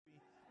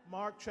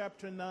Mark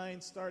chapter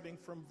 9, starting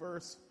from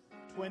verse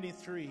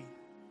 23.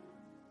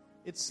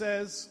 It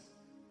says,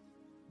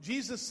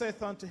 Jesus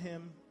saith unto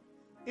him,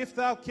 If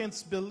thou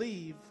canst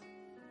believe,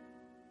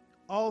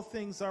 all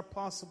things are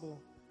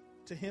possible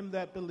to him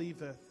that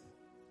believeth.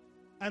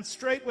 And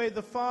straightway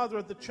the father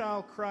of the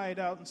child cried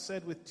out and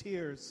said with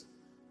tears,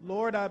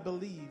 Lord, I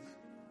believe.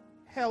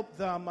 Help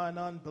thou mine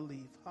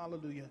unbelief.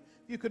 Hallelujah.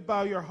 If you could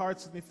bow your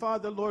hearts with me.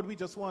 Father, Lord, we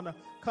just want to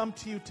come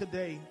to you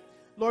today.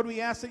 Lord,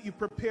 we ask that you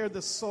prepare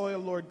the soil,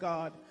 Lord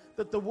God,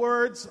 that the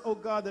words, oh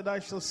God, that I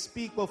shall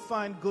speak will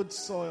find good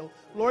soil.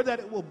 Lord, that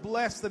it will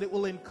bless, that it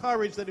will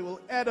encourage, that it will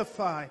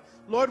edify.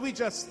 Lord, we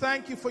just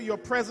thank you for your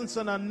presence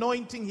and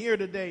anointing here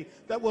today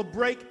that will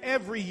break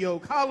every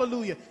yoke.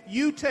 Hallelujah.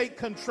 You take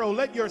control.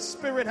 Let your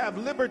spirit have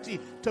liberty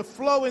to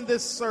flow in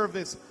this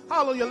service.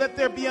 Hallelujah. Let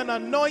there be an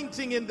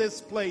anointing in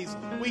this place.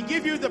 We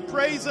give you the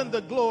praise and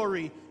the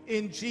glory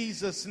in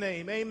Jesus'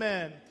 name.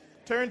 Amen.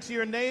 Turn to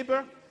your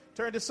neighbor.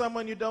 Turn to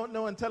someone you don't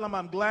know and tell them,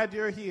 I'm glad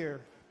you're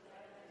here.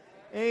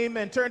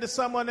 Amen. Turn to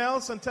someone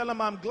else and tell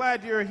them, I'm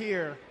glad you're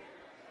here.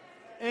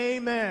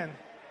 Amen.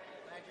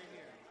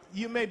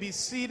 You may be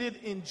seated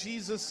in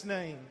Jesus'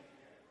 name.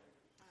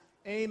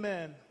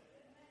 Amen.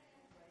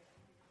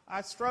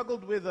 I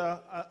struggled with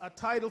a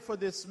title for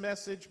this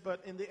message,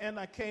 but in the end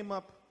I came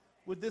up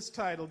with this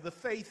title, The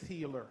Faith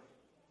Healer.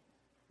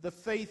 The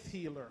Faith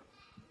Healer.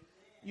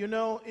 You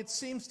know, it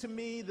seems to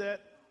me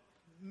that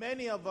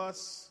many of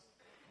us,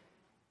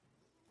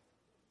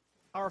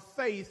 our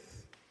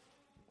faith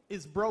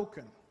is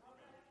broken.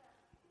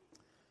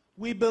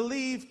 We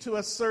believe to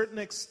a certain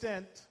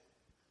extent,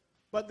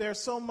 but there's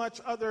so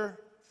much other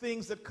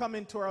things that come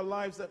into our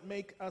lives that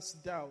make us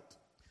doubt.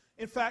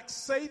 In fact,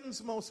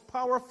 Satan's most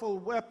powerful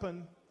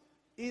weapon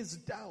is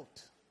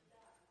doubt.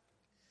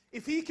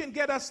 If he can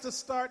get us to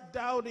start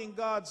doubting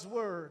God's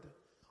word,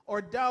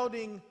 or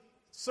doubting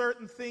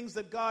certain things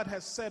that God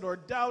has said, or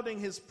doubting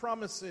his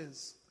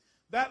promises,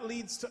 that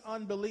leads to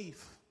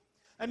unbelief.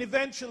 And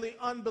eventually,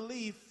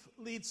 unbelief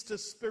leads to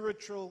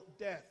spiritual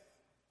death.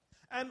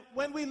 And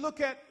when we look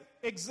at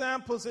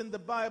examples in the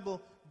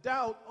Bible,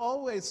 doubt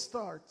always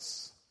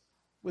starts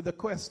with a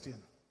question.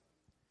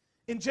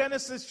 In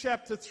Genesis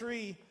chapter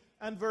 3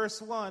 and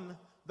verse 1,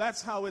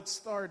 that's how it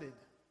started.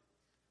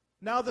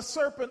 Now the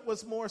serpent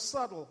was more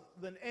subtle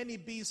than any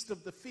beast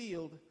of the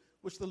field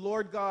which the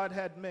Lord God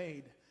had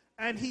made.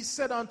 And he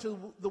said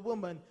unto the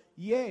woman,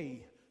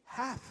 Yea,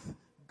 hath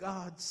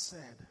God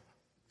said.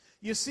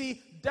 You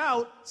see,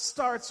 doubt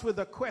starts with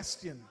a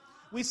question.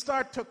 We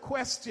start to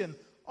question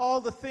all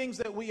the things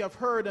that we have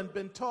heard and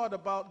been taught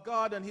about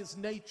God and his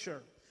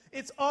nature.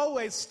 It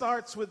always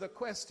starts with a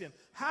question.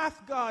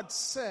 Hath God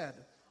said,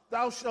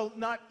 Thou shalt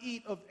not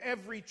eat of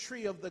every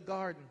tree of the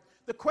garden?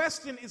 The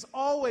question is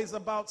always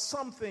about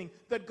something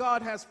that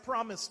God has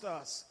promised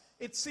us.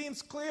 It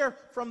seems clear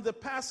from the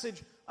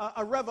passage,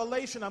 a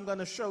revelation I'm going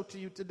to show to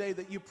you today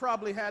that you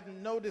probably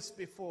hadn't noticed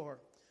before.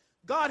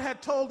 God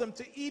had told them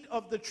to eat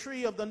of the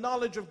tree of the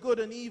knowledge of good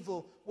and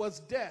evil was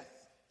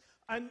death.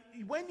 And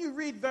when you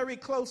read very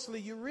closely,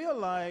 you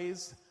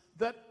realize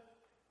that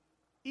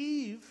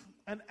Eve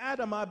and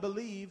Adam, I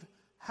believe,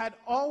 had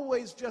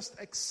always just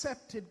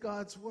accepted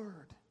God's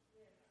word.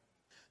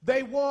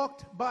 They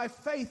walked by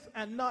faith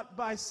and not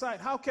by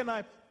sight. How can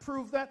I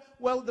prove that?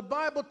 Well, the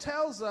Bible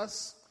tells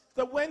us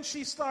that when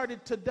she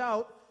started to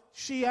doubt,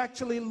 she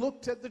actually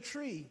looked at the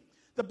tree.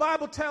 The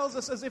Bible tells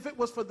us as if it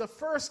was for the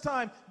first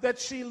time that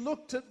she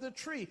looked at the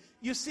tree.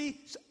 You see,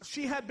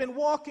 she had been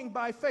walking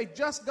by faith,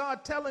 just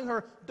God telling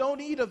her,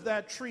 don't eat of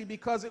that tree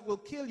because it will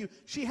kill you.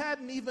 She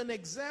hadn't even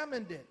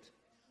examined it.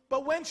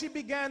 But when she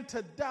began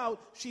to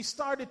doubt, she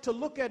started to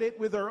look at it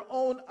with her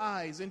own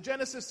eyes. In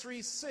Genesis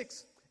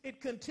 3:6, it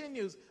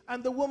continues,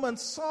 and the woman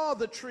saw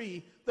the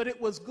tree, that it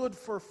was good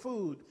for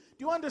food.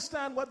 Do you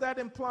understand what that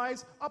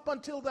implies? Up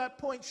until that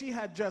point, she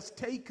had just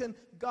taken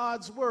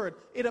God's word.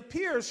 It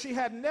appears she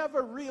had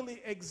never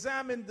really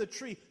examined the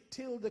tree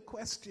till the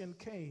question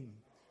came,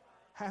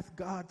 hath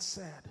God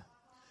said?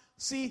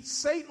 See,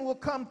 Satan will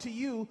come to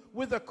you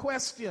with a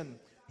question.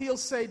 He'll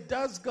say,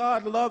 does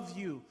God love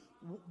you?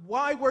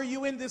 Why were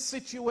you in this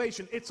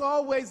situation? It's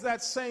always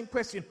that same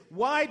question.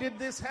 Why did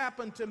this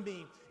happen to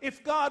me?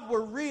 If God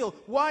were real,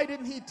 why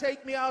didn't he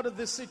take me out of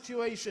this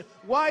situation?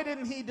 Why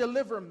didn't he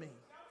deliver me?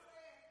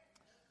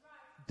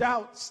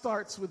 Doubt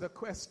starts with a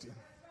question.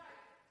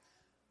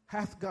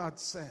 Hath God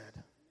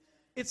said?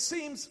 It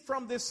seems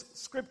from this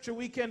scripture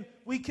we can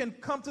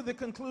come to the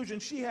conclusion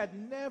she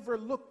had never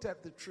looked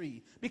at the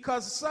tree,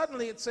 because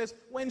suddenly it says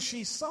when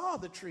she saw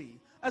the tree,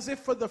 as if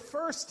for the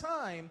first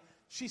time,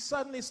 she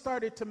suddenly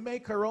started to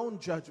make her own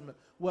judgment.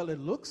 Well, it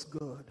looks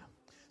good.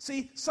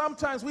 See,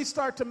 sometimes we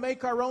start to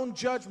make our own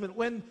judgment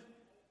when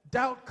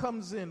doubt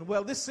comes in.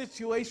 Well, this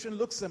situation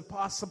looks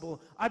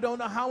impossible. I don't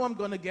know how I'm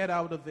going to get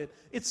out of it.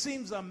 It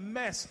seems a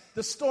mess.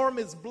 The storm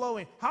is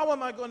blowing. How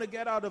am I going to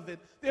get out of it?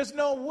 There's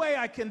no way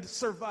I can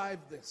survive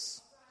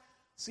this.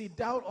 See,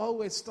 doubt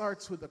always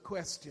starts with a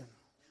question.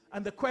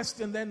 And the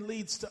question then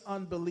leads to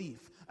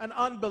unbelief. And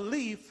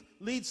unbelief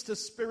leads to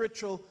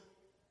spiritual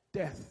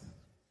death.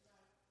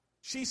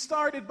 She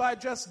started by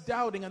just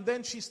doubting, and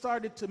then she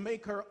started to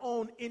make her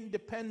own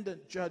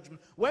independent judgment.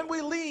 When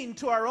we lean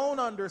to our own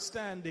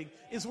understanding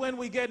is when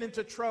we get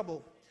into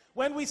trouble.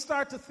 When we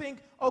start to think,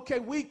 okay,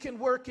 we can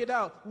work it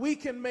out, we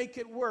can make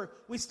it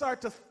work, we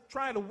start to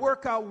try to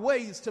work out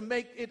ways to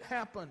make it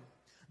happen.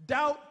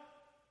 Doubt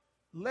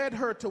led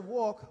her to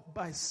walk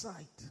by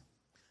sight.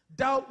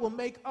 Doubt will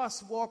make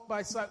us walk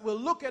by sight. We'll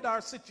look at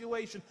our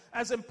situation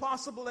as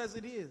impossible as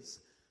it is.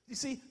 You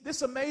see,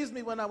 this amazed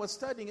me when I was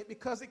studying it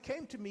because it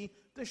came to me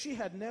that she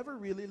had never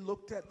really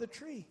looked at the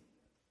tree.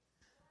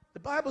 The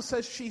Bible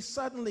says she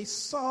suddenly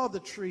saw the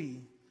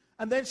tree,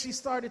 and then she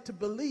started to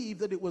believe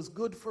that it was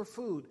good for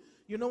food.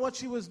 You know what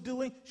she was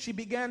doing? She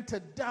began to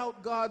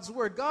doubt God's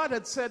word. God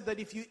had said that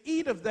if you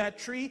eat of that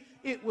tree,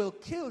 it will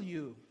kill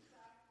you.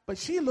 But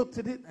she looked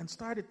at it and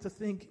started to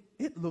think,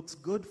 it looks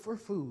good for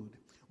food.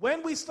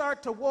 When we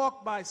start to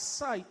walk by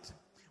sight,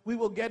 we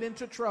will get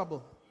into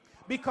trouble.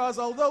 Because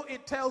although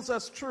it tells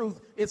us truth,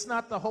 it's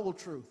not the whole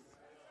truth.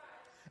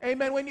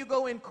 Amen. When you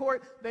go in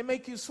court, they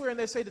make you swear and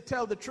they say to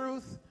tell the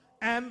truth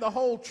and the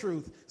whole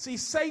truth. See,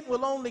 Satan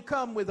will only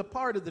come with a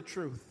part of the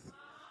truth.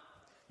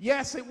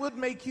 Yes, it would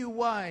make you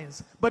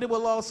wise, but it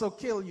will also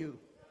kill you.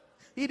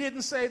 He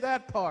didn't say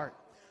that part.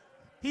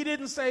 He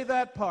didn't say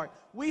that part.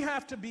 We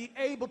have to be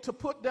able to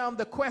put down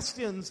the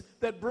questions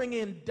that bring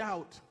in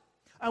doubt.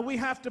 And we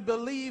have to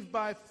believe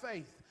by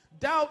faith.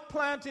 Doubt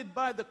planted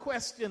by the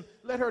question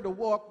led her to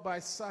walk by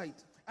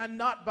sight and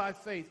not by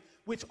faith,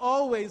 which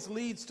always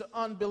leads to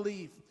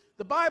unbelief.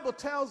 The Bible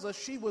tells us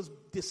she was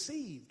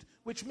deceived,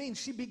 which means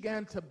she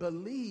began to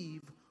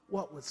believe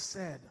what was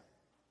said.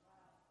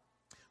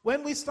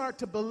 When we start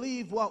to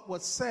believe what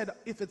was said,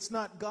 if it's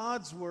not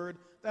God's word,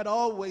 that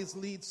always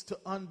leads to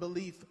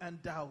unbelief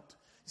and doubt.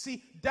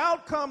 See,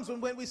 doubt comes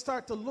when we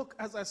start to look,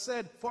 as I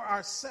said, for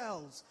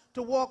ourselves,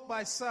 to walk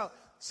by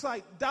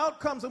sight. Doubt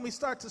comes when we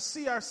start to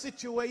see our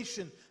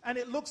situation and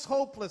it looks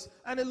hopeless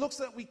and it looks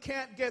that we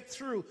can't get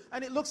through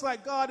and it looks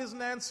like God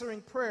isn't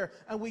answering prayer,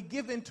 and we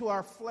give into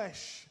our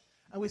flesh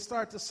and we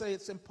start to say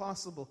it's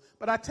impossible.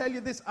 But I tell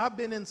you this, I've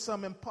been in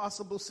some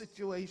impossible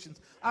situations.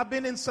 I've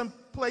been in some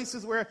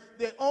places where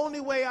the only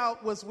way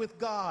out was with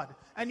God.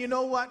 And you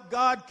know what?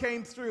 God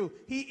came through.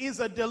 He is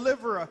a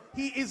deliverer.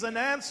 He is an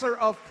answer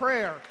of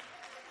prayer.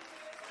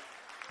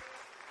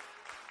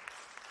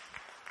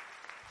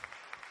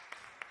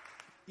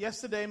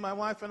 Yesterday, my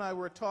wife and I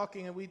were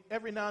talking, and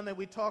every now and then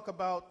we talk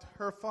about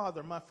her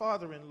father, my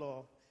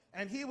father-in-law.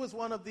 And he was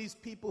one of these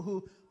people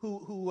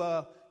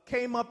who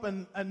came up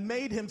and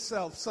made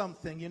himself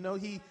something. You know,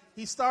 he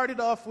started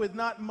off with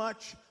not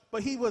much,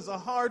 but he was a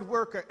hard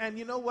worker. And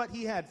you know what?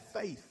 He had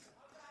faith.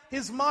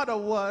 His motto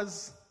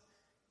was,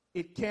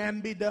 it can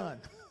be done.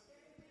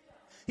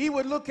 He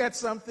would look at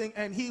something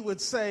and he would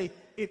say,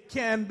 it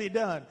can be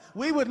done.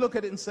 We would look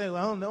at it and say,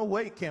 well, no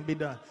way it can be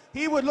done.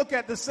 He would look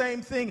at the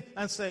same thing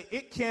and say,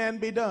 it can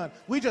be done.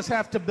 We just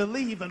have to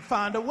believe and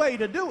find a way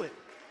to do it.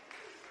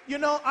 You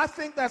know, I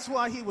think that's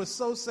why he was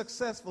so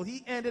successful.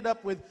 He ended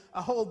up with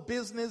a whole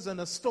business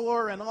and a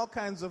store and all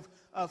kinds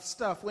of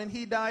stuff. When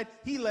he died,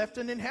 he left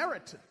an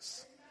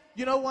inheritance.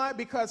 You know why?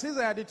 Because his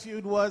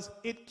attitude was,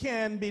 it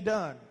can be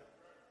done.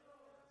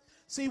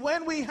 See,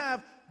 when we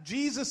have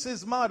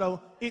Jesus'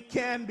 motto, it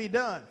can be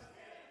done.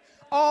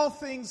 All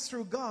things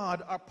through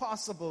God are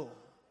possible.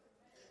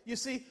 You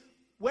see,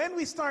 when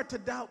we start to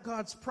doubt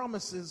God's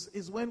promises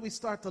is when we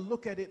start to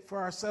look at it for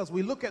ourselves.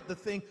 We look at the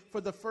thing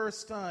for the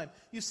first time.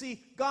 You see,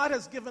 God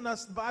has given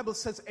us, the Bible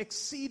says,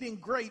 exceeding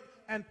great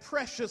and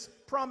precious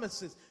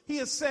promises. He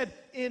has said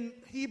in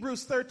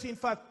Hebrews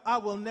 13:5, I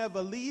will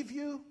never leave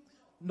you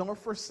nor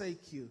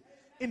forsake you.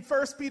 In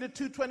 1 Peter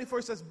 2:24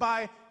 it says,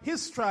 by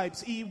his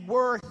stripes ye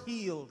were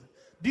healed.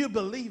 Do you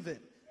believe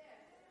it?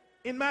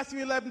 In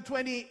Matthew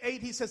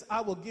 11:28, he says,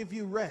 I will give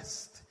you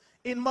rest.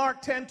 In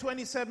Mark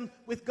 10:27,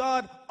 with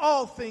God,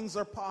 all things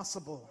are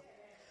possible.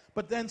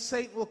 But then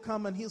Satan will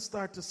come and he'll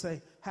start to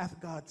say, hath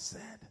God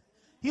said?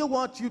 He'll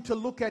want you to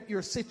look at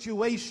your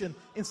situation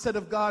instead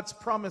of God's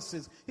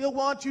promises. He'll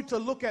want you to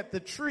look at the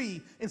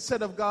tree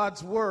instead of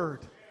God's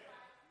word.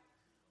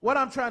 What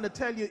I'm trying to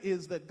tell you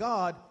is that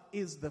God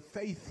is the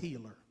faith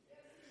healer.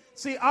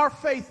 See, our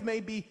faith may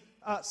be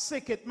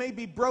sick, it may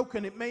be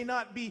broken, it may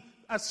not be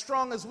as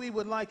strong as we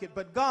would like it,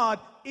 but God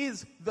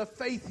is the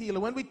faith healer.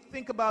 When we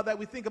think about that,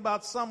 we think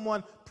about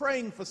someone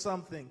praying for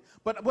something.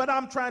 But what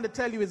I'm trying to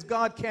tell you is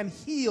God can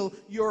heal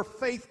your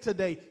faith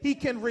today. He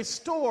can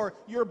restore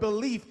your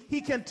belief. He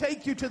can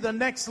take you to the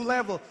next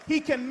level. He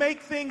can make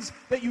things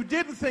that you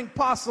didn't think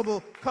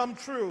possible come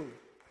true.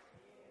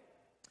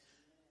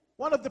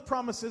 One of the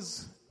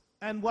promises,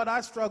 and what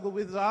I struggle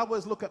with, is I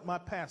always look at my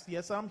past.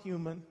 Yes, I'm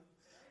human.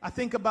 I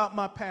think about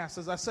my past.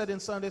 As I said in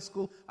Sunday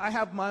school, I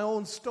have my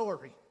own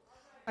story.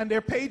 And there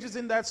are pages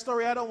in that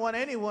story I don't want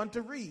anyone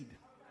to read.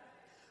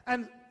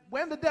 And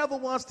when the devil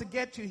wants to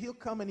get you, he'll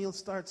come and he'll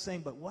start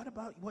saying, but what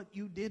about what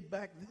you did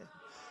back then?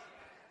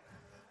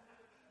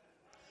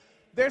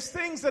 There's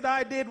things that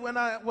I did when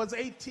I was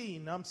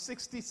 18. I'm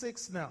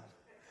 66 now.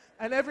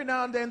 And every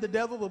now and then the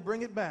devil will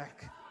bring it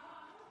back.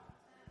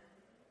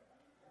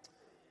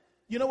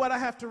 You know what I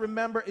have to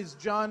remember is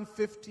John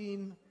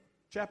 15,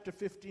 chapter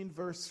 15,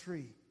 verse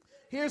 3.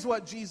 Here's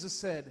what Jesus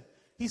said.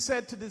 He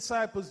said to the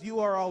disciples,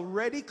 you are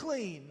already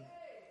clean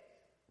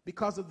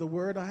because of the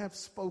word I have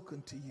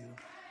spoken to you.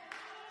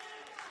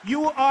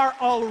 You are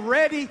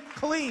already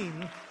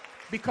clean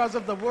because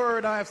of the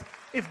word I have.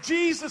 If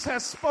Jesus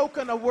has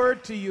spoken a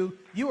word to you,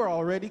 you are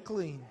already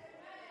clean.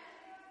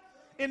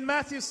 In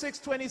Matthew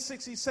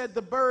 6:26, he said,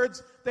 the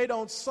birds, they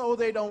don't sow,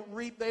 they don't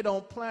reap, they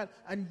don't plant,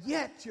 and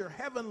yet your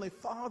heavenly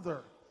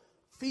Father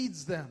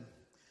feeds them.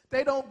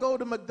 They don't go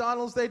to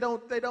McDonald's, they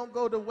don't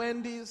go to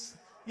Wendy's,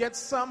 yet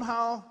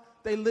somehow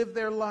they live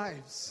their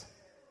lives.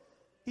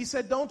 He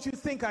said, don't you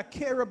think I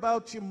care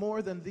about you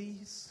more than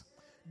these?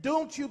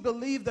 Don't you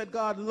believe that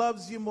God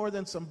loves you more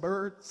than some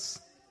birds?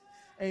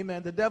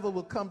 Amen. The devil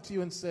will come to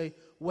you and say,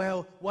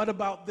 well, what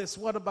about this?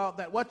 What about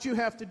that? What you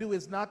have to do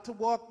is not to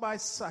walk by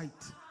sight,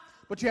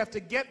 but you have to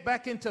get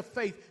back into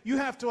faith. You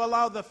have to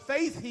allow the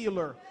faith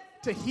healer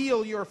to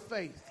heal your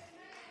faith.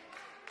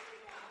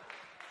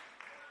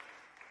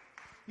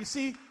 You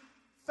see,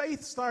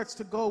 faith starts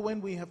to go when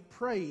we have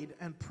prayed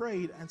and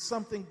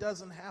something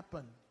doesn't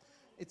happen.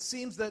 It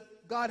seems that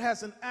God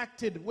hasn't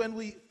acted when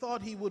we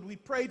thought he would. We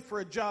prayed for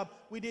a job,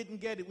 we didn't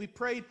get it. We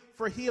prayed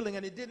for healing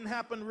and it didn't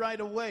happen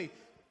right away.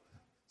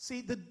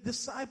 See, the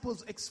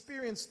disciples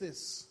experienced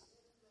this.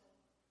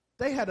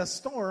 They had a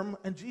storm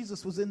and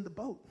Jesus was in the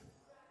boat.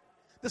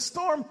 The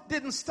storm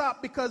didn't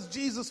stop because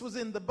Jesus was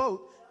in the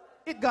boat.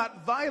 It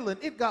got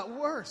violent, it got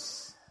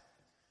worse.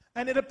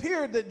 And it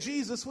appeared that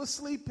Jesus was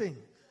sleeping.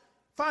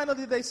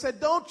 Finally, they said,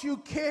 don't you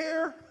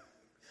care?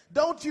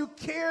 Don't you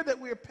care that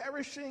we're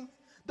perishing?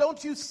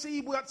 Don't you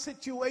see what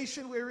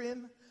situation we're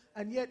in?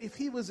 And yet, if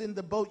he was in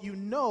the boat, you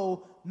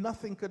know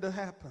nothing could have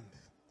happened.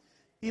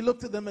 He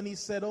looked at them and he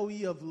said, oh,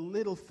 ye of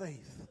little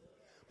faith.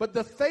 But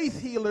the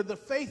faith healer, the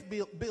faith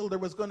builder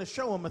was going to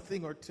show him a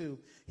thing or two.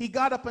 He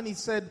got up and he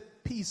said,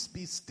 peace,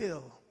 be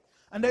still.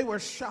 And they were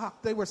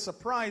shocked. They were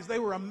surprised. They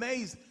were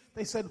amazed.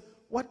 They said,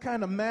 what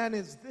kind of man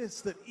is this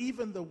that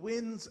even the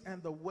winds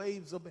and the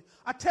waves obey?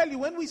 I tell you,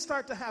 when we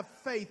start to have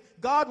faith,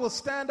 God will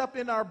stand up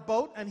in our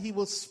boat and he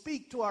will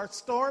speak to our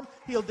storm.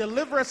 He'll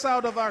deliver us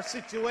out of our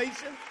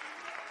situation.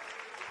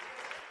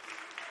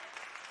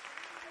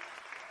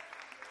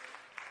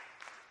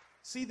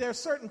 See, there are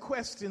certain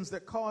questions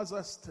that cause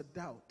us to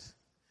doubt.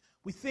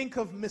 We think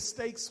of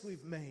mistakes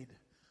we've made,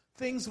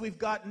 things we've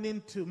gotten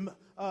into,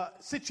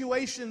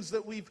 situations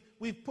that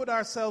we've put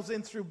ourselves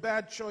in through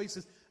bad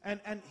choices.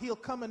 And he'll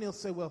come and he'll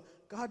say, well,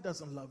 God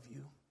doesn't love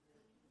you.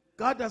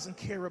 God doesn't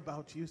care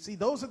about you. See,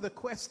 those are the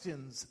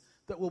questions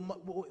that will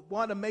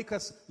want to make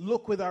us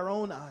look with our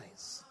own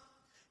eyes.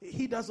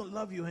 He doesn't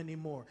love you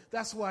anymore.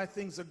 That's why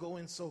things are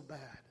going so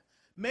bad.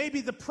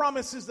 Maybe the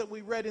promises that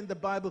we read in the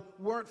Bible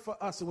weren't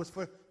for us. It was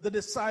for the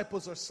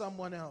disciples or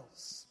someone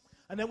else.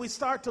 And then we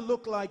start to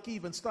look like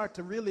Eve and start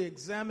to really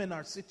examine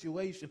our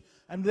situation.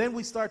 And then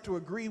we start to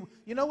agree.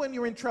 You know when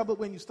you're in trouble?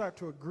 When you start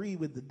to agree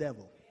with the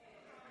devil.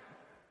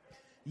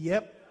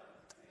 Yep,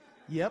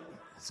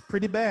 it's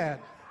pretty bad.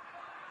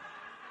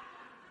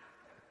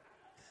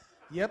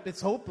 Yep,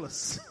 it's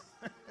hopeless.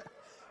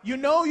 You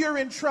know you're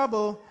in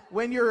trouble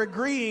when you're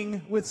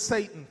agreeing with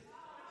Satan.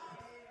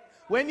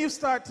 When you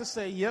start to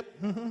say, yep,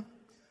 don't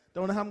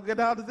know how I'm going to get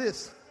out of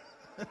this.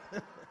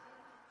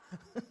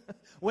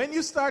 When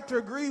you start to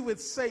agree with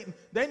Satan,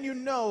 then you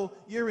know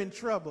you're in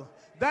trouble.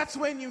 That's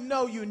when you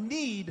know you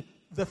need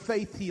the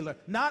faith healer,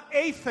 not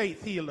a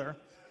faith healer.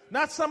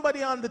 Not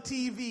somebody on the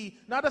TV,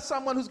 not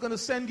someone who's going to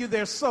send you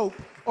their soap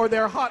or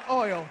their hot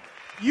oil.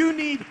 You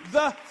need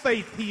the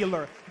faith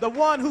healer, the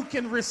one who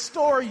can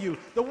restore you,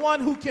 the one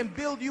who can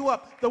build you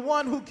up, the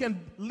one who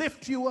can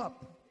lift you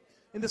up.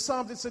 In the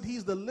Psalms it said,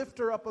 he's the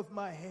lifter up of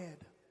my head.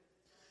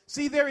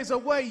 See, there is a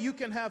way you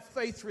can have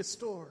faith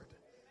restored.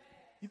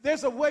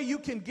 There's a way you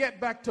can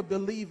get back to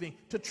believing,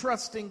 to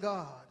trusting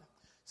God.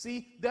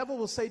 See, devil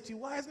will say to you,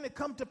 why hasn't it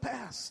come to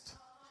pass?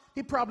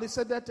 He probably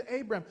said that to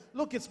Abraham.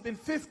 Look, it's been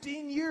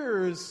 15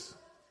 years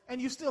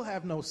and you still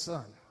have no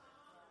son.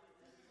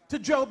 To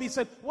Job, he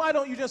said, why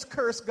don't you just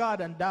curse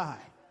God and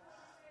die?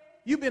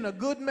 You've been a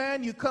good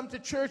man. You come to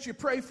church. You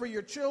pray for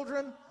your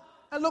children.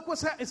 And look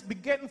what's happening. It's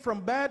been getting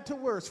from bad to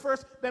worse.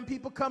 First, then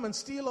people come and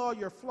steal all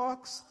your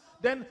flocks.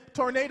 Then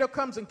tornado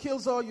comes and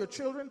kills all your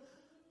children.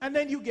 And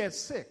then you get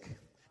sick.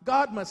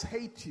 God must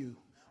hate you.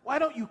 Why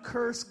don't you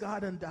curse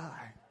God and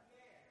die?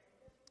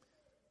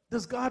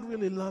 Does God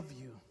really love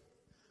you?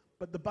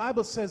 But the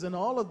Bible says in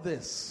all of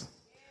this,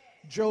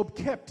 Job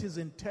kept his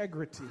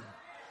integrity.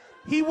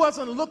 He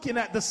wasn't looking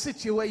at the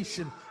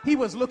situation. He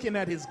was looking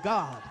at his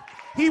God.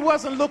 He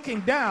wasn't looking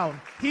down.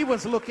 He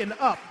was looking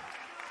up.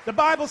 The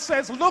Bible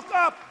says, look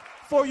up,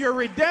 for your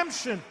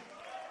redemption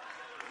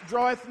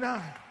draweth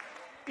nigh.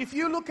 If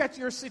you look at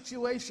your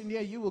situation,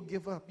 you will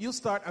give up. You'll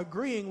start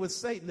agreeing with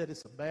Satan that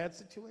it's a bad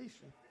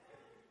situation.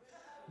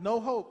 No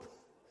hope.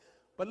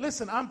 But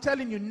listen, I'm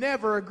telling you,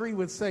 never agree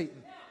with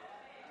Satan.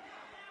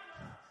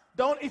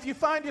 If you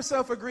find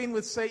yourself agreeing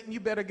with Satan, you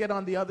better get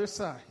on the other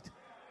side.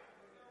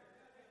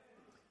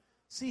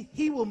 See,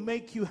 he will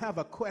make you have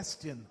a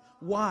question.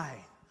 Why?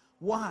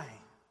 Why?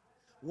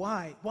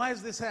 Why? Why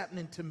is this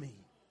happening to me?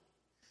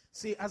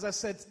 See, as I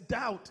said,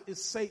 doubt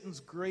is Satan's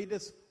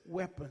greatest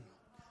weapon.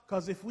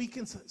 Because if we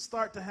can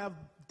start to have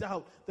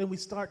doubt, then we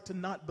start to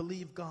not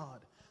believe God.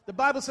 The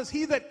Bible says,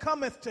 he that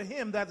cometh to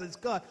him, that is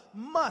God,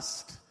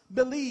 must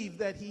believe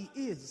that he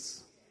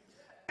is.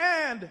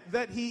 And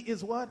that he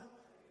is what?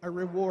 A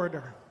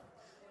rewarder.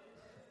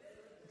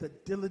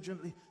 That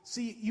diligently.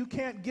 See, you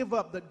can't give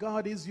up that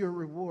God is your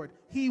reward.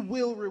 He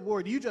will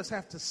reward. You just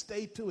have to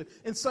stay to it.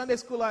 In Sunday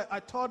school, I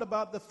taught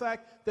about the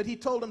fact that he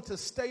told him to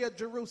stay at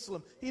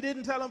Jerusalem. He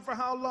didn't tell him for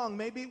how long.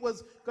 Maybe it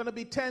was going to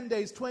be 10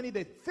 days, 20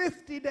 days,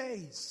 50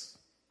 days.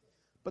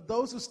 But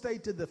those who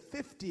stayed to the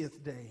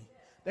 50th day,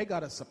 they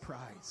got a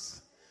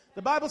surprise.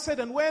 The Bible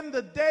said, and when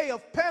the day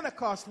of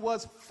Pentecost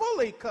was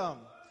fully come.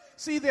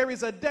 See, there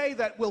is a day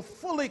that will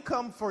fully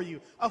come for you.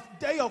 A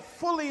day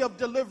fully of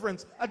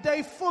deliverance. A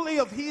day fully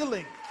of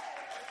healing.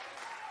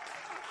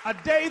 A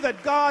day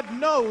that God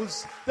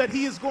knows that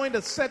he is going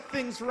to set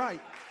things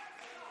right.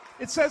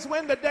 It says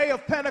when the day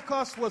of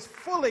Pentecost was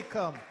fully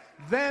come,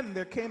 then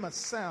there came a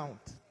sound.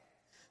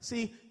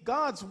 See,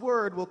 God's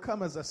word will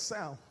come as a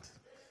sound.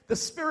 The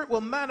Spirit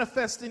will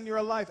manifest in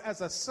your life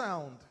as a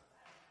sound.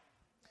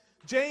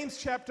 James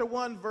chapter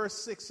 1 verse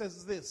 6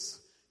 says this.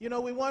 You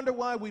know, we wonder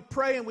why we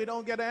pray and we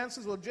don't get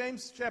answers. Well,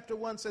 James chapter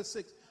 1 says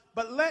 6.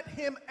 But let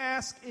him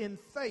ask in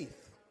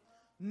faith,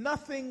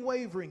 nothing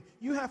wavering.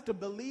 You have to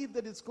believe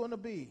that it's going to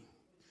be.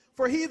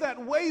 For he that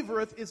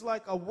wavereth is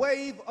like a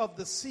wave of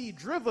the sea,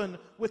 driven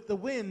with the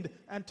wind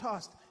and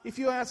tossed. If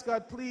you ask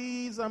God,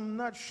 please, I'm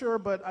not sure,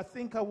 but I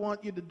think I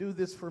want you to do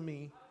this for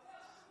me.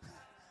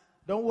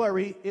 Don't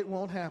worry, it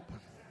won't happen.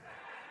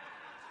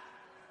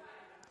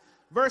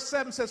 Verse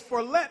 7 says,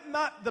 for let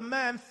not the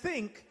man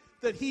think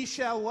that he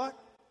shall what?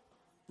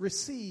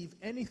 Receive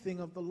anything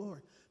of the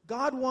Lord.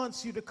 God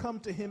wants you to come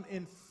to him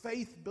in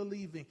faith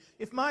believing.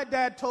 If my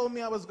dad told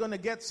me I was going to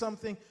get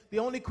something, the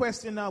only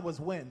question now was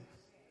when.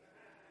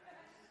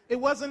 It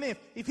wasn't if.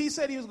 If he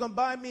said he was going to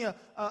buy me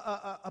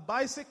a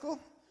bicycle,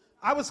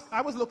 I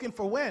was looking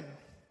for when.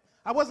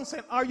 I wasn't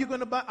saying, are you going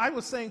to buy? I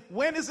was saying,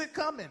 when is it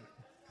coming?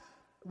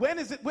 When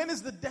is it? When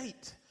is the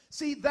date?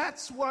 See,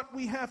 that's what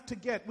we have to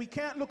get. We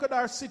can't look at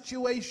our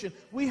situation.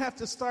 We have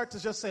to start to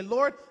just say,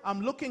 Lord,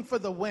 I'm looking for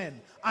the when.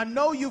 I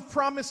know you've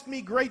promised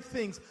me great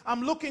things.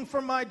 I'm looking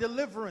for my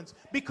deliverance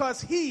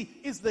because he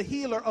is the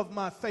healer of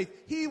my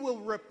faith. He will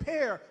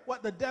repair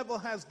what the devil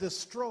has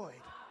destroyed.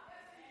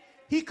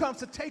 He comes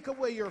to take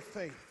away your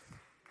faith.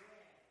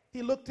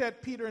 He looked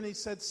at Peter and he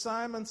said,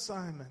 Simon,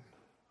 Simon,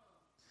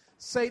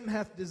 Satan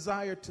hath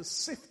desired to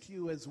sift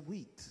you as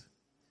wheat.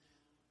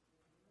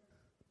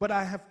 But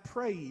I have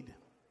prayed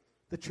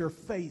that your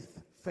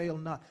faith fail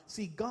not.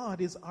 See,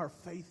 God is our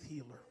faith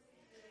healer.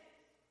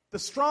 The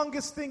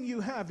strongest thing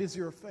you have is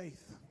your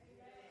faith.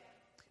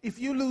 If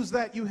you lose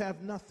that, you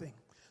have nothing.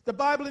 The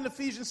Bible in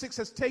Ephesians 6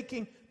 says,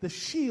 taking the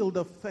shield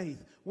of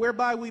faith,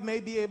 whereby we may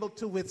be able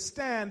to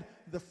withstand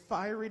the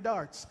fiery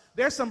darts.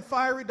 There's some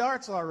fiery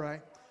darts, all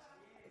right.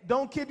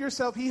 Don't kid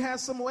yourself. He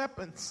has some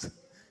weapons.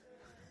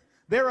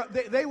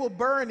 They will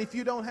burn if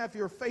you don't have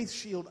your faith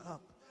shield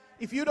up.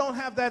 If you don't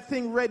have that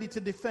thing ready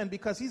to defend,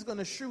 because he's going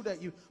to shoot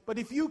at you. But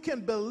if you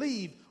can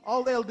believe,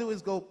 all they'll do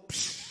is go,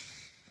 psh.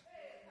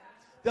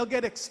 They'll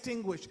get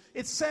extinguished.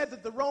 It's said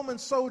that the Roman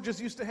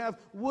soldiers used to have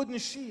wooden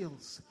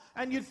shields.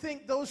 And you'd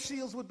think those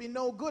shields would be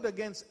no good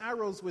against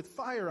arrows with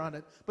fire on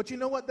it. But you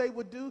know what they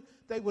would do?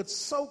 They would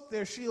soak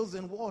their shields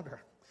in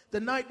water the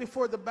night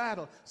before the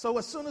battle. So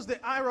as soon as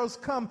the arrows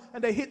come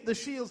and they hit the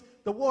shields,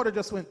 the water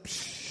just went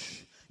psh.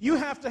 You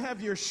have to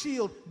have your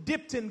shield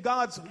dipped in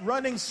God's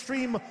running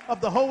stream of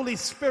the Holy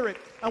Spirit.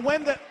 And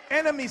when the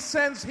enemy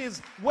sends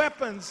his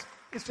weapons,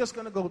 it's just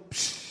going to go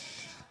psh.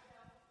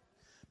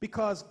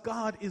 Because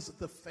God is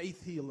the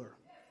faith healer.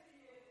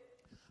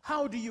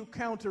 How do you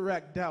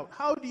counteract doubt?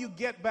 How do you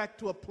get back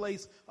to a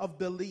place of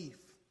belief?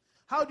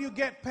 How do you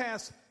get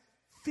past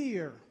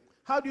fear?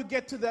 How do you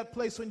get to that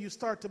place when you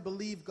start to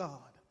believe God?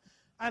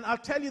 And I'll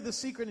tell you the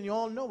secret, and you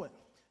all know it.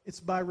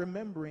 It's by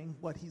remembering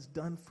what he's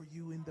done for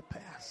you in the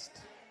past.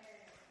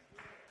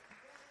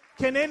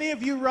 Can any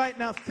of you right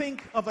now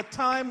think of a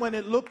time when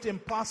it looked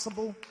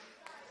impossible?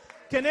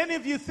 Can any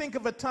of you think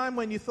of a time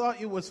when you thought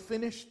you was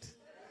finished?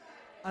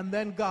 And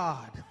then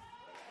God.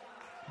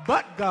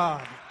 But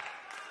God.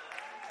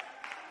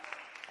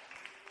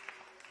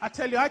 I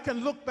tell you, I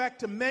can look back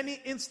to many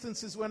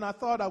instances when I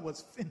thought I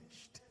was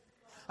finished.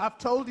 I've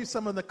told you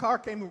some of the car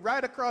came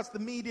right across the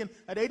median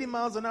at 80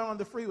 miles an hour on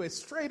the freeway,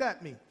 straight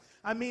at me.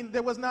 I mean,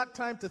 there was not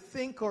time to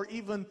think or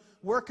even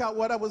work out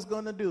what I was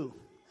going to do.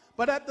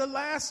 But at the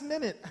last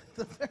minute, at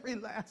the very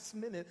last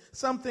minute,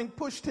 something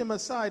pushed him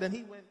aside and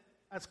he went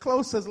as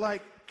close as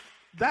like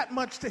that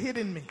much to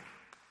hitting me.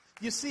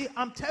 You see,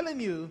 I'm telling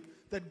you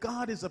that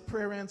God is a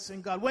prayer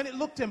answering God. When it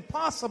looked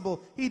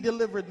impossible, he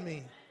delivered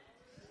me.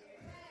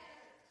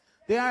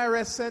 The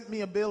IRS sent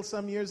me a bill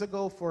some years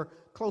ago for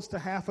close to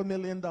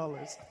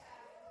 $500,000.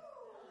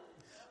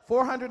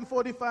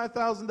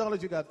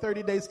 $445,000, you got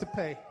 30 days to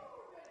pay.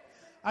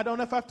 I don't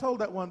know if I've told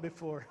that one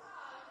before.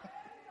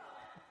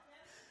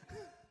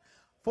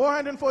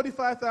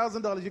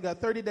 $445,000. You got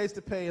 30 days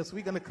to pay us.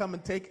 We're going to come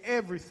and take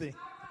everything.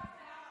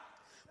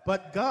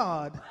 But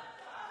God,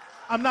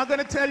 I'm not going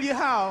to tell you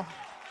how,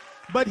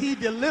 but he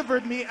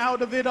delivered me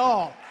out of it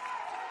all.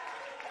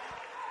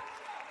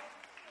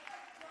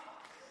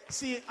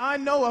 See, I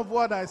know of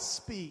what I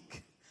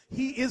speak.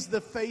 He is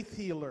the faith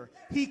healer.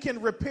 He can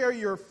repair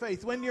your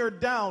faith when you're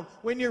down,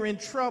 when you're in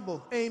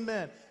trouble.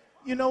 Amen.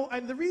 You know,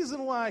 and the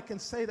reason why I can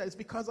say that is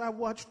because I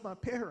watched my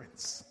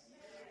parents.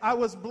 I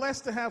was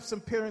blessed to have some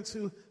parents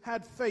who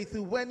had faith,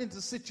 who went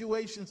into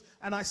situations,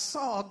 and I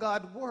saw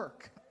God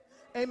work.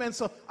 Amen.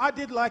 So I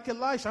did like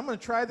Elisha. I'm going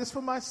to try this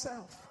for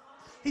myself.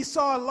 He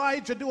saw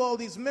Elijah do all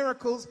these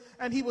miracles,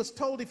 and he was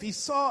told if he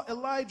saw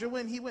Elijah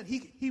when he went,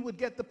 he would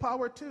get the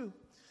power too.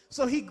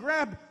 So he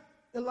grabbed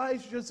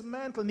Elijah's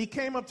mantle, and he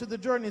came up to the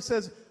Jordan. He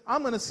says,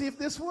 I'm going to see if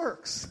this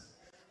works.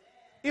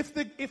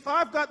 If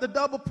I've got the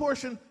double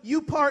portion,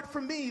 you part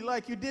for me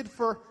like you did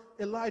for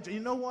Elijah.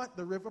 You know what?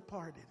 The river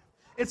parted.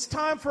 It's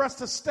time for us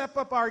to step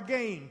up our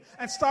game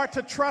and start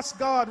to trust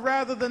God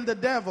rather than the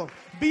devil.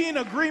 Be in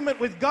agreement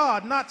with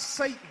God, not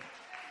Satan.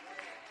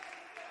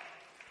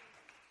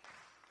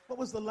 What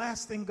was the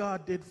last thing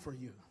God did for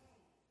you?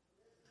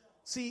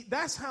 See,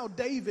 that's how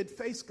David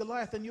faced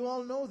Goliath, and you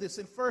all know this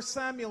in 1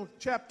 Samuel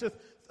chapter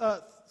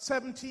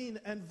 17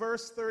 and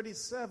verse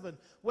 37.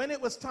 When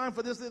it was time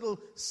for this little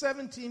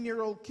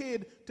 17-year-old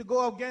kid to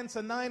go against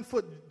a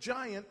 9-foot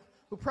giant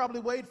who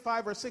probably weighed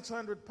 500 or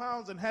 600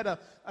 pounds and had a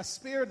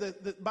spear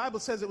that the Bible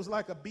says it was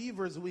like a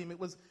beaver's wing.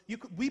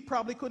 We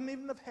probably couldn't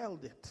even have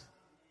held it.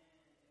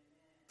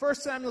 1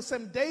 Samuel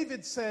 7,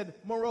 David said,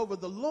 moreover,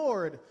 the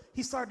Lord,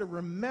 he started to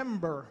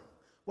remember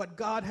what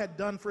God had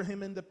done for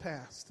him in the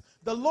past.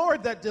 The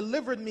Lord that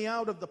delivered me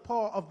out of the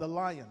paw of the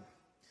lion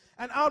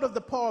and out of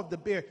the paw of the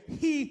bear,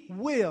 he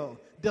will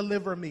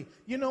deliver me.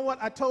 You know what?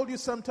 I told you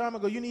some time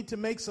ago, you need to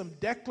make some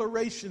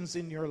declarations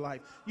in your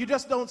life. You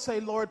just don't say,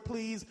 Lord,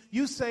 please.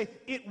 You say,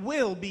 it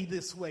will be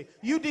this way.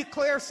 You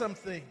declare some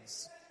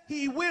things.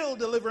 He will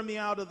deliver me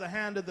out of the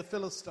hand of the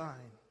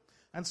Philistine.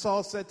 And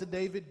Saul said to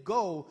David,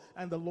 go,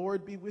 and the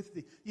Lord be with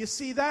thee. You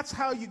see, that's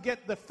how you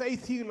get the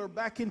faith healer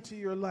back into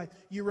your life.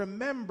 You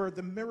remember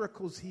the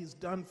miracles he's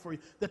done for you.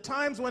 The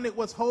times when it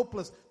was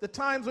hopeless. The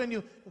times when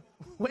you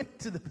went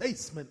to the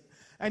basement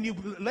and you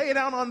lay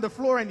down on the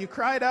floor and you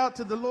cried out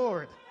to the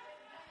Lord.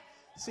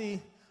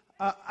 See,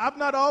 I've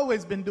not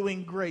always been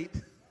doing great,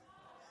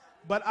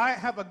 but I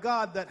have a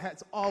God that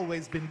has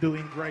always been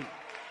doing great.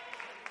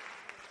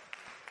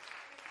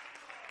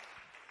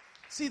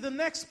 See, the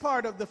next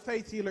part of the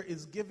faith healer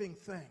is giving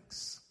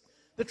thanks.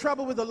 The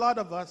trouble with a lot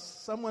of us,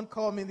 someone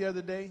called me the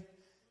other day,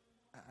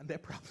 and they're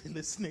probably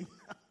listening.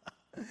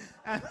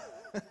 And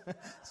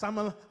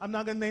I'm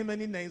not going to name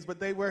any names, but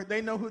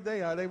they know who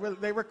they are.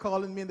 They were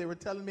calling me, and they were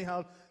telling me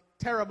how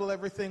terrible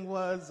everything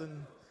was,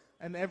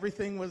 and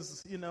everything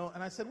was, you know.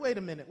 And I said, wait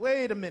a minute.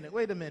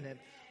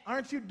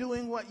 Aren't you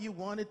doing what you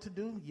wanted to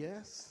do?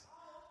 Yes.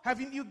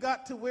 Haven't you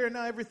got to where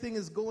now everything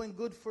is going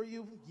good for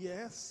you?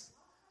 Yes.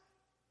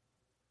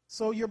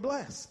 So you're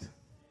blessed.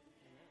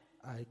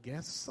 I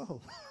guess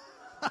so.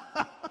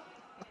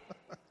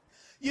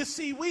 You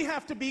see, we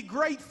have to be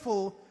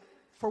grateful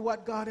for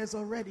what God has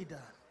already done.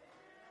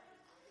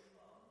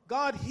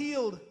 God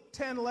healed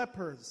 10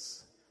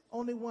 lepers.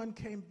 Only one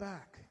came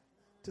back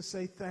to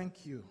say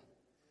thank you.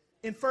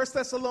 In 1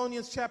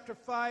 Thessalonians chapter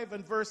 5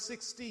 and verse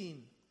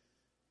 16,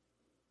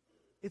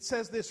 it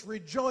says this,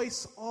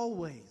 rejoice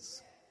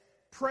always,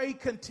 pray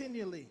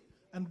continually,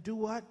 and do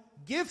what?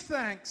 Give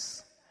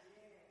thanks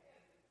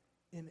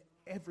in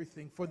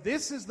everything, for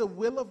this is the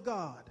will of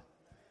God.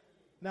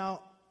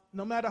 Now,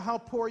 no matter how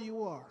poor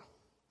you are,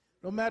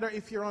 no matter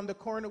if you're on the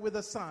corner with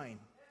a sign,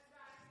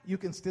 you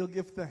can still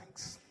give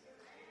thanks.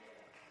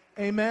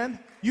 Amen.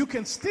 You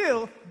can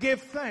still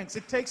give thanks.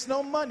 It takes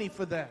no money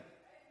for that.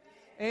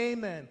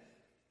 Amen.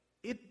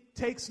 It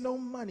takes no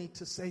money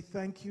to say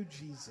thank you,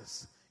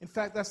 Jesus. In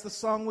fact, that's the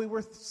song we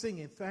were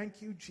singing. Thank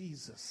you,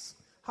 Jesus.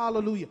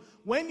 Hallelujah.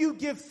 When you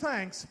give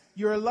thanks,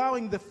 you're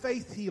allowing the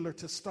faith healer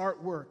to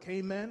start work.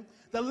 Amen.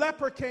 The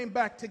leper came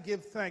back to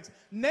give thanks.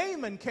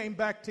 Naaman came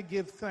back to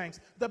give thanks.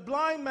 The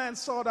blind man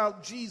sought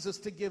out Jesus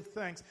to give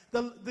thanks.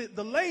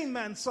 The lame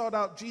man sought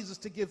out Jesus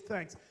to give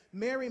thanks.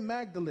 Mary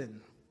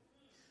Magdalene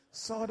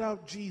sought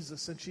out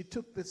Jesus, and she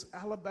took this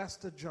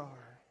alabaster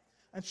jar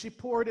and she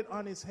poured it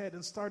on his head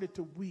and started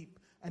to weep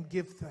and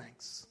give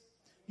thanks.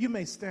 You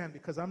may stand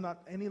because I'm not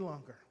any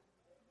longer.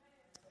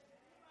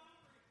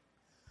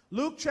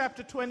 Luke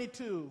chapter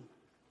 22,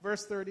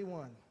 verse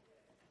 31.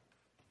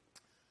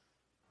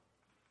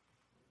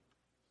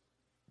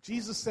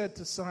 Jesus said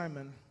to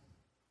Simon,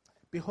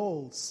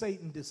 behold,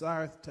 Satan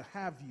desireth to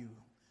have you,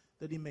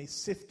 that he may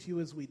sift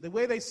you as wheat. The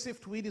way they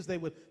sift wheat is they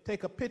would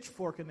take a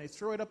pitchfork and they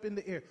throw it up in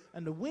the air,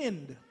 and the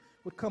wind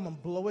would come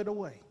and blow it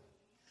away.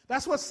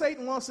 That's what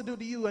Satan wants to do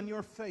to you and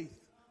your faith,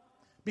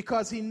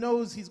 because he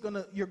knows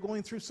you're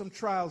going through some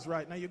trials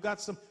right now. You've got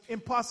some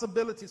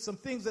impossibilities, some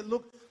things that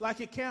look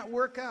like it can't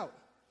work out.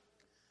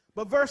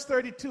 But verse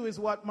 32 is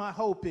what my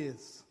hope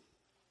is.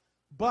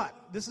 But,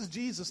 this is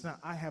Jesus now,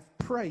 I have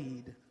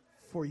prayed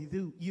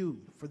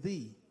for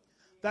thee,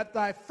 that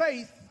thy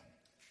faith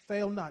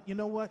fail not. You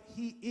know what?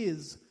 He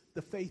is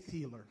the faith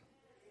healer.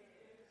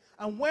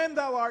 And when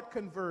thou art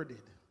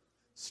converted,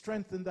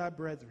 strengthen thy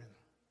brethren.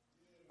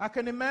 I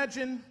can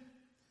imagine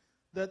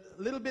that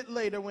a little bit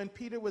later when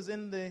Peter was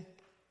in the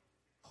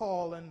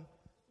hall and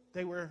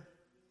they were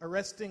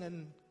arresting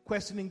and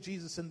questioning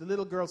Jesus, and the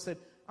little girl said,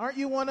 "Aren't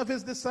you one of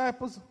his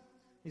disciples?"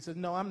 He said,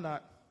 "No, I'm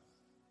not."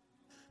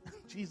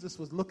 Jesus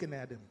was looking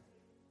at him.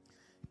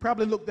 He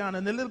probably looked down,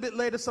 and a little bit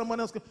later someone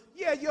else goes,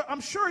 "Yeah,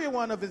 I'm sure you're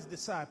one of his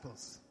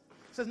disciples."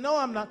 He says, "No,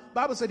 I'm not." The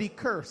Bible said he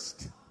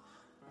cursed.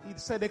 He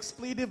said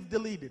expletive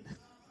deleted.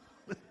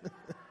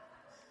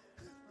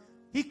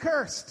 He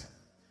cursed.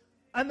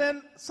 And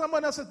then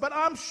someone else said, "But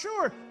I'm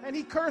sure." And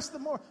he cursed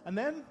them more. And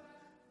then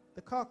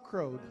the cock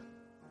crowed.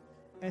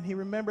 And he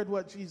remembered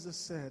what Jesus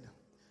said.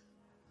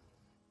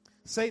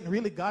 Satan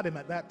really got him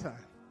at that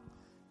time.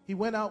 He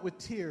went out with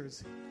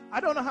tears. I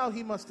don't know how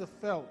he must have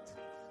felt,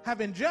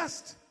 having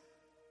just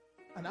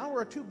an hour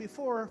or two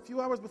before, a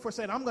few hours before,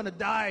 saying, "I'm going to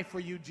die for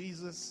you,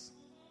 Jesus."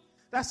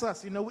 That's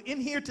us,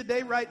 in here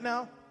today, right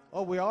now.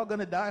 Oh, we're all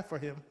going to die for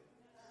him.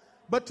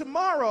 But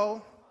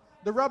tomorrow,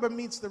 the rubber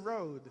meets the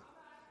road.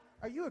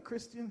 Are you a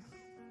Christian?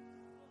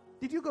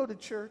 Did you go to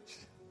church?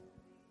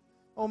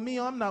 Oh, me,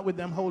 I'm not with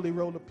them holy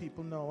roller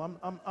people. No,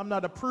 I'm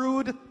not a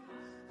prude.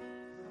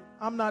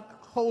 I'm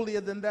not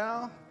holier than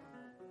thou.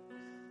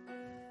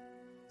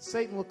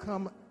 Satan will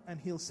come and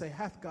he'll say,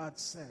 "Hath God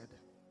said?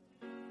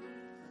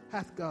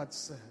 Hath God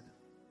said?"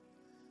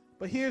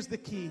 But here's the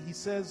key. He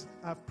says,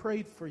 "I've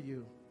prayed for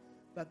you,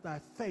 that thy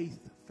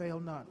faith fail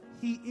not."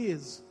 He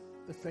is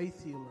the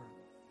faith healer.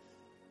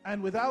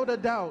 And without a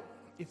doubt,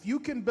 if you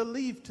can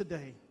believe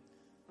today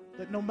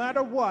that no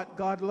matter what,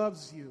 God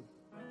loves you,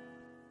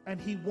 and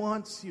he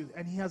wants you,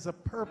 and he has a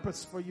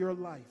purpose for your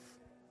life.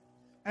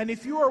 And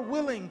if you are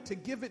willing to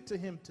give it to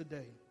him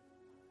today,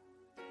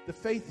 the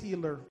faith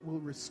healer will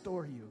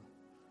restore you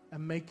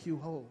and make you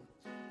whole.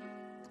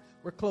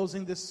 We're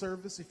closing this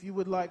service. If you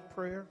would like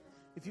prayer,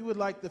 if you would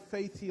like the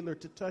faith healer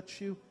to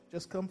touch you,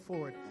 just come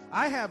forward.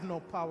 I have no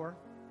power,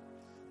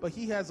 but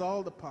he has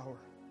all the power.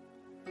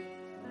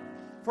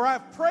 "For I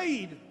have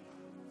prayed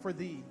for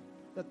thee,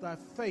 that thy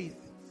faith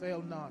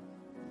fail not.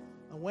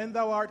 And when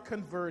thou art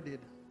converted,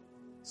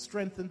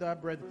 strengthen thy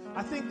brethren."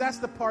 I think that's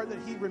the part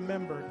that he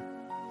remembered.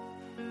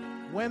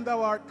 When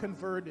thou art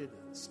converted,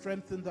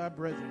 strengthen thy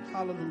brethren.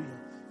 Hallelujah.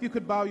 If you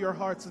could bow your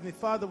hearts with me.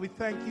 Father, we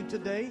thank you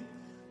today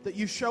that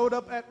you showed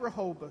up at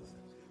Rehoboth.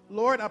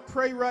 Lord, I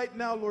pray right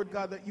now, Lord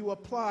God, that you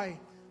apply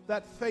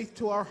that faith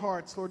to our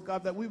hearts, Lord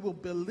God, that we will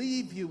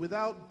believe you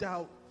without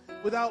doubt,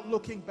 without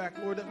looking back,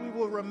 Lord, that we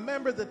will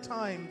remember the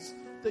times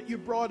that you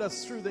brought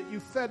us through, that you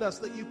fed us,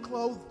 that you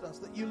clothed us,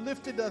 that you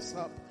lifted us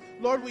up.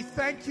 Lord, we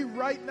thank you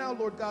right now,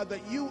 Lord God,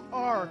 that you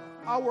are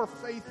our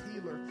faith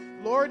healer.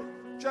 Lord,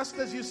 just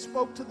as you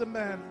spoke to the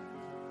man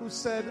who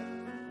said,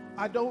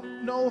 "I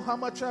don't know how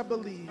much I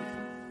believe,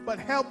 but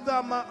help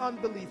thou my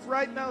unbelief."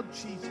 Right now,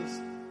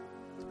 Jesus,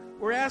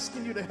 we're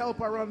asking you to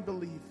help our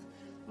unbelief.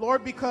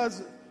 Lord,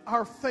 because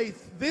our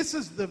faith, this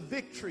is the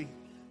victory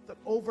that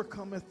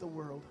overcometh the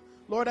world.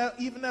 Lord,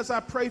 even as I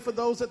pray for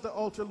those at the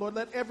altar, Lord,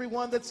 let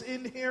everyone that's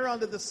in here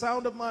under the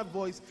sound of my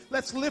voice,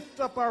 let's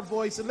lift up our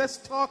voice and let's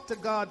talk to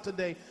God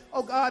today.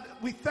 Oh God,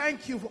 we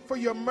thank you for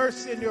your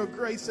mercy and your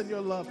grace and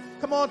your love.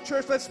 Come on,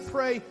 church, let's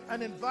pray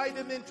and invite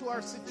him into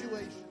our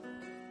situation.